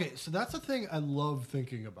 Okay, so that's the thing I love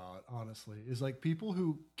thinking about, honestly, is like people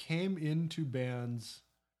who came into bands,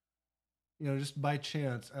 just by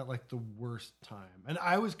chance at like the worst time. And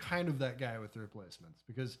I was kind of that guy with the Replacements,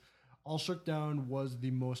 because All Shook Down was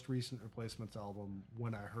the most recent Replacements album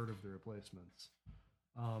when I heard of the Replacements.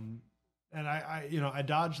 And I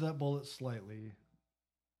dodged that bullet slightly.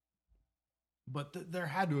 But there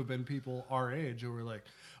had to have been people our age who were like,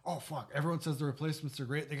 "Oh fuck! Everyone says the Replacements are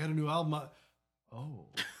great. They got a new album." Oh,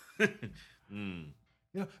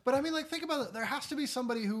 But I mean, like, think about it. There has to be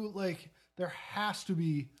somebody who, like, there has to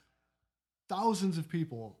be thousands of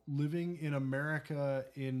people living in America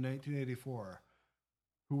in 1984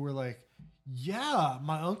 who were like, "Yeah,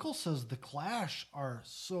 my uncle says the Clash are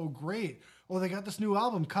so great. Oh, they got this new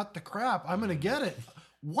album, Cut the Crap. I'm gonna get it."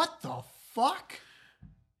 What the fuck?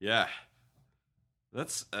 Yeah.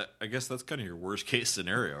 That's I guess that's kind of your worst case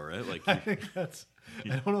scenario, right? Like, I think I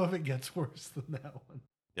don't know if it gets worse than that one.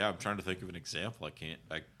 Yeah, I'm trying to think of an example.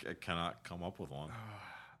 I cannot come up with one.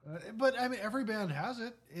 But I mean, every band has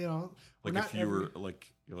it, Like, if you were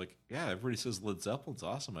like, you're like, yeah, everybody says Led Zeppelin's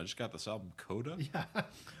awesome. I just got this album, Coda. Yeah,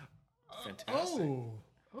 fantastic.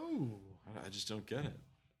 Oh, I just don't get it.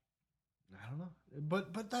 I don't know,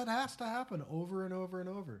 but that has to happen over and over and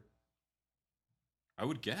over. I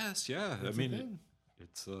would guess, yeah. That's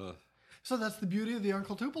it's So that's the beauty of the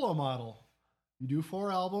Uncle Tupelo model. You do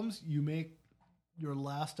 4 albums, you make your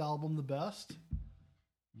last album the best.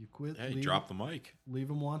 You quit. Yeah, you drop the mic. Leave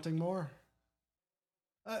them wanting more.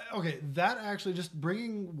 Okay, that actually, just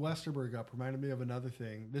bringing Westerberg up reminded me of another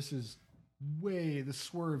thing. This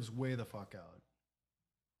swerves way the fuck out.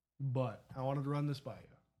 But I wanted to run this by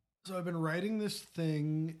you. So I've been writing this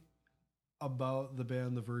thing about the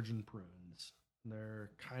band The Virgin Prunes. They're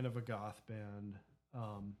kind of a goth band.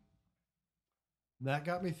 That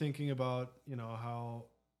got me thinking about, how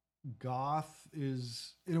goth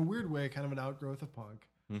is, in a weird way, kind of an outgrowth of punk.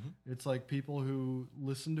 Mm-hmm. It's like people who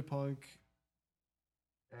listened to punk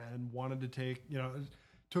and wanted to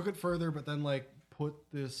took it further, but then like put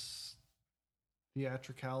this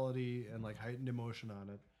theatricality and like heightened emotion on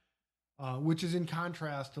it, which is in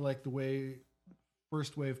contrast to like the way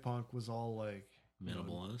first wave punk was all like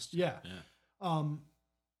minimalist. Yeah.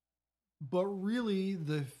 But really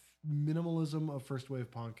the minimalism of first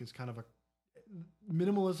wave punk is kind of a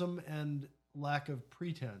minimalism and lack of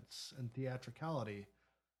pretense and theatricality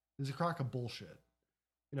is a crock of bullshit.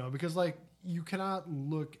 Because like you cannot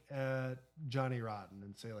look at Johnny Rotten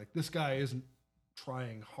and say like this guy isn't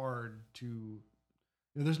trying hard to.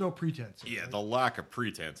 There's no pretense here, yeah, right? The lack of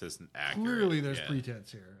pretense isn't accurate. Clearly, there's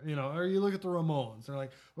pretense here. Or you look at the Ramones. They're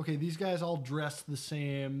like, okay, these guys all dress the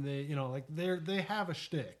same. They, they have a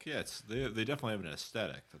shtick. Yeah, they definitely have an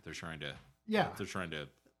aesthetic that they're trying to. Yeah, that they're trying to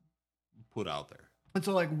put out there. And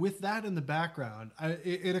so, like with that in the background,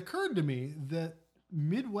 it occurred to me that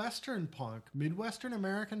Midwestern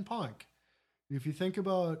American punk. If you think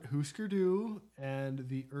about Husker Du and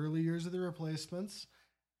the early years of the Replacements.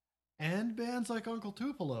 And bands like Uncle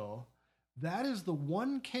Tupelo, that is the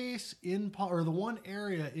one case in punk, or the one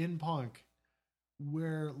area in punk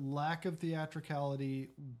where lack of theatricality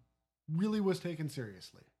really was taken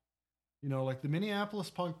seriously. Like the Minneapolis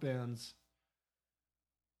punk bands,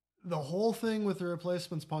 the whole thing with the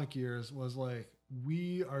Replacements punk years was like,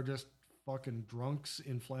 we are just fucking drunks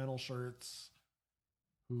in flannel shirts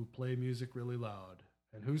who play music really loud.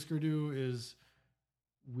 And Husker Du is...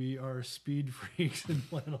 we are speed freaks in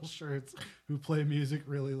flannel shirts who play music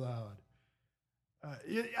really loud.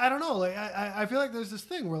 I don't know. Like I feel like there's this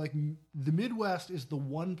thing where like the Midwest is the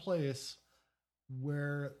one place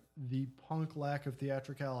where the punk lack of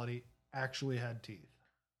theatricality actually had teeth.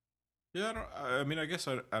 Yeah, I mean, I guess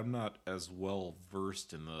I'm not as well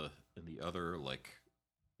versed in the other, like,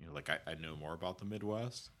 like I know more about the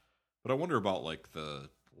Midwest, but I wonder about like the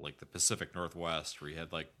Pacific Northwest, where you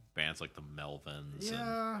had like bands like the Melvins.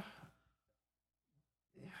 Yeah.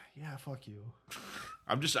 Yeah, fuck you.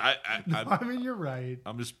 I'm just No, I mean, you're right.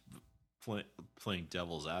 I'm just playing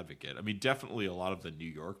devil's advocate. I mean, definitely a lot of the New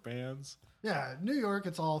York bands, Yeah, New York,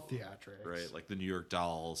 it's all theatrics. right? Like the New York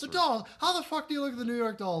Dolls. The Dolls. How the fuck do you look at the New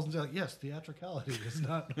York Dolls and say, like, yes, theatricality is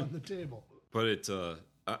not on the table? But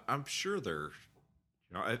I'm sure they're,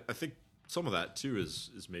 I think some of that too is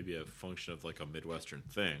maybe a function of like a Midwestern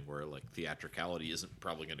thing where like theatricality isn't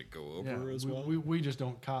probably going to go over as well. We just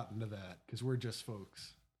don't cotton to that because we're just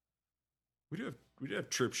folks. We do have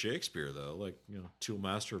Trip Shakespeare though, like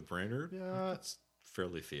Toolmaster of Brainerd. Yeah, It's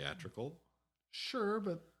fairly theatrical. Sure,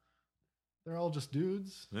 but they're all just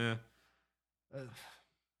dudes. Yeah,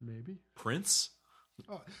 maybe Prince.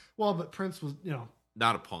 Well, but Prince was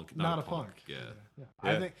Not a punk. not a punk. Yeah. Yeah.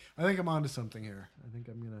 I think I'm onto something here. I think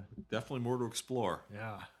I'm gonna Definitely more to explore.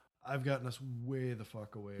 Yeah, I've gotten us way the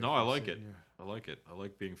fuck away. No, from I like it. sitting here. I like it. I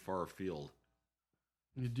like being far afield.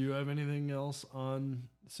 Do you have anything else on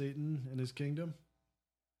Satan and his kingdom?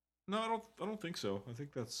 No, I don't think so. I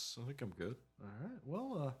think I'm good. All right.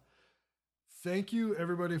 Well, thank you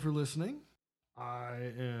everybody for listening.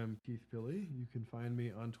 I am Keith Pilley. You can find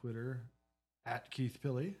me on Twitter at Keith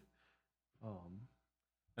Pilley.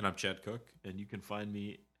 And I'm Chad Cook, and you can find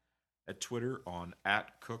me at Twitter on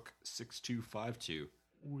 @Cook6252.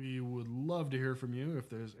 We would love to hear from you if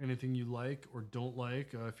there's anything you like or don't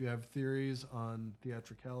like. If you have theories on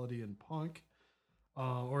theatricality and punk,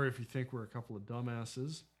 or if you think we're a couple of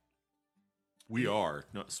dumbasses. We are.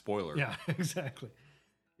 No, spoiler. Yeah, exactly.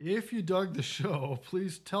 If you dug the show,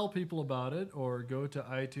 please tell people about it or go to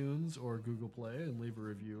iTunes or Google Play and leave a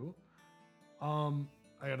review.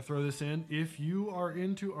 I got to throw this in. If you are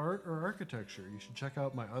into art or architecture, you should check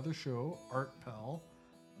out my other show, Art Pal.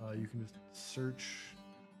 You can just search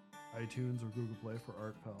iTunes or Google Play for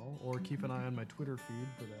Art Pal, or keep an eye on my Twitter feed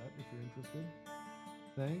for that if you're interested.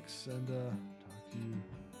 Thanks, and talk to you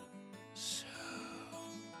soon.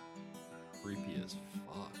 Creepy as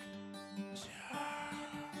fuck.